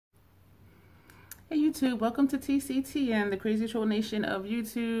Hey YouTube, welcome to TCTN, the crazy troll nation of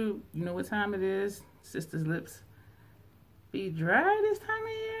YouTube. You know what time it is. Sister's lips be dry this time of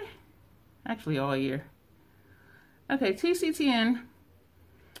year. Actually, all year. Okay, TCTN,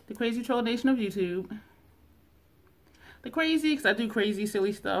 the crazy troll nation of YouTube. The crazy, because I do crazy,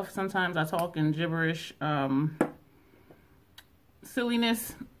 silly stuff. Sometimes I talk in gibberish,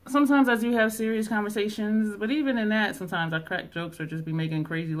 silliness. Sometimes I do have serious conversations, but even in that, sometimes I crack jokes or just be making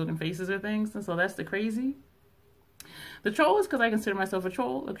crazy looking faces or things. And so that's the crazy. The troll is because I consider myself a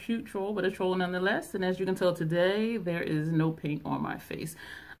troll, a cute troll, but a troll nonetheless. And as you can tell today, there is no paint on my face.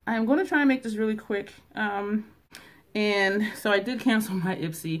 I am going to try and make this really quick. And so I did cancel my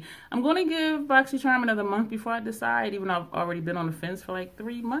Ipsy. I'm going to give Boxycharm another month before I decide, even though I've already been on the fence for like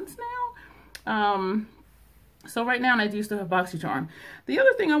 3 months now. So right now, and I do still have Boxycharm. The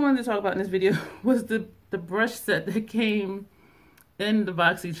other thing I wanted to talk about in this video was the brush set that came in the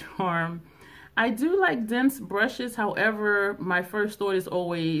Boxycharm. I do like dense brushes. However, my first thought is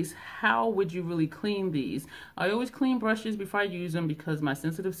always, how would you really clean these? I always clean brushes before I use them because my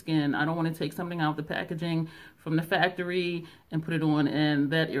sensitive skin, I don't want to take something out of the packaging from the factory and put it on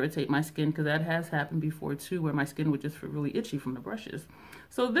and that irritate my skin, because that has happened before too, where my skin would just feel really itchy from the brushes.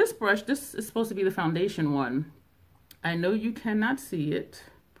 So this brush, this is supposed to be the foundation one. I know you cannot see it,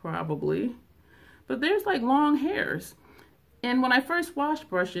 probably, but there's like long hairs. And when I first washed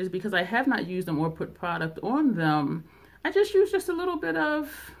brushes, because I have not used them or put product on them, I just used just a little bit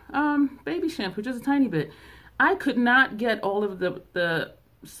of baby shampoo, just a tiny bit. I could not get all of the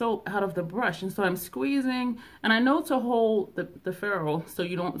soap out of the brush, and so I'm squeezing, and I know to hold the ferrule so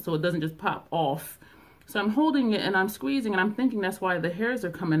it doesn't just pop off. So I'm holding it and I'm squeezing, and I'm thinking that's why the hairs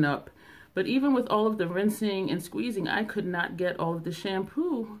are coming up. But even with all of the rinsing and squeezing, I could not get all of the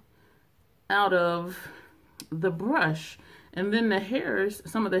shampoo out of the brush. And then the hairs,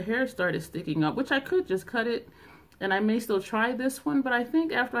 some of the hairs started sticking up, which I could just cut it, and I may still try this one, but I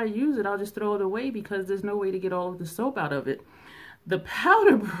think after I use it, I'll just throw it away because there's no way to get all of the soap out of it. The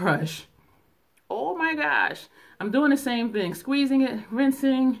powder brush, oh my gosh, I'm doing the same thing, squeezing it,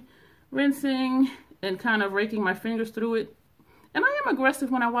 rinsing, and kind of raking my fingers through it. And I am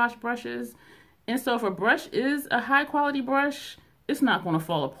aggressive when I wash brushes. And so if a brush is a high quality brush, it's not going to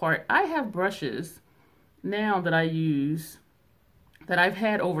fall apart. I have brushes now that I use that I've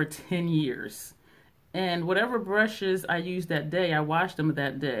had over 10 years. And whatever brushes I used that day, I washed them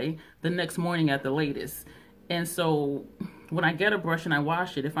that day, the next morning at the latest. And so when I get a brush and I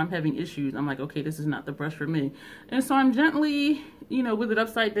wash it, if I'm having issues, I'm like, okay, this is not the brush for me. And so I'm gently, you know, with it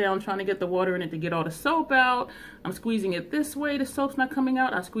upside down, trying to get the water in it to get all the soap out. I'm squeezing it this way, the soap's not coming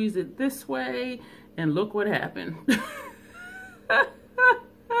out. I squeeze it this way, and look what happened.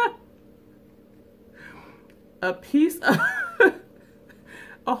 A piece of,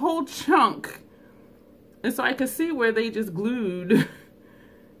 a whole chunk. And so I could see where they just glued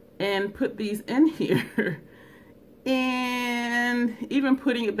and put these in here. And even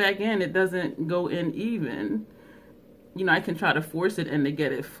putting it back in, it doesn't go in even. You know, I can try to force it and to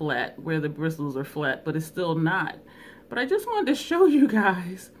get it flat where the bristles are flat, but it's still not. But I just wanted to show you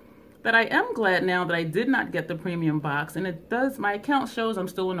guys that I am glad now that I did not get the premium box. And it does, my account shows I'm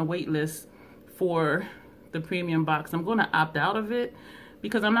still on a wait list for the premium box. I'm going to opt out of it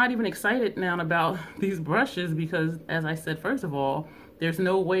because I'm not even excited now about these brushes because, as I said, first of all, there's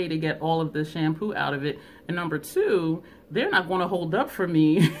no way to get all of the shampoo out of it. And number two, they're not going to hold up for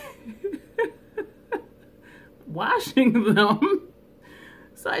me washing them.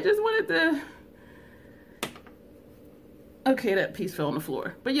 So I just wanted to, okay, that piece fell on the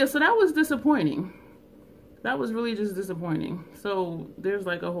floor. But yeah, so that was disappointing. That was really just disappointing. So there's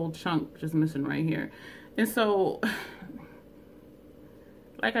like a whole chunk just missing right here. And so,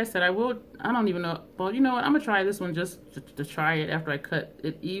 like I said, I don't even know, well, you know what, I'm gonna try this one just to try it after I cut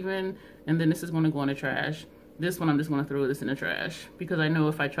it even, and then this is gonna go in the trash. This one, I'm just gonna throw this in the trash, because I know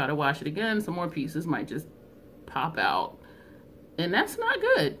if I try to wash it again, some more pieces might just pop out, and that's not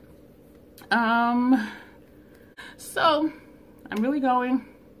good. So, I'm really going.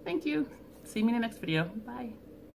 Thank you. See me in the next video. Bye.